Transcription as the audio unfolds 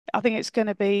I think it's going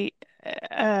to be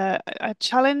a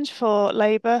challenge for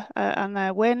Labour and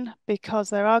their win, because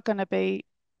there are going to be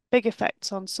big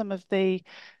effects on some of the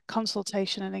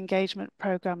consultation and engagement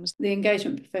programmes. The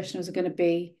engagement professionals are going to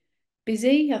be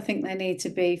busy. I think they need to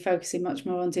be focusing much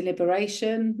more on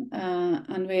deliberation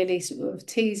and really sort of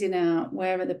teasing out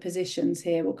where are the positions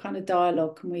here, what kind of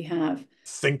dialogue can we have.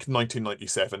 Think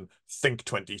 1997, think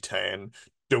 2010,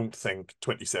 don't think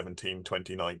 2017,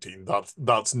 2019.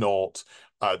 That's not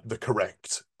the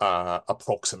correct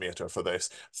approximator for this.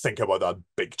 Think about that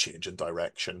big change in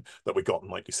direction that we got in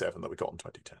 97, that we got in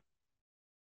 2010.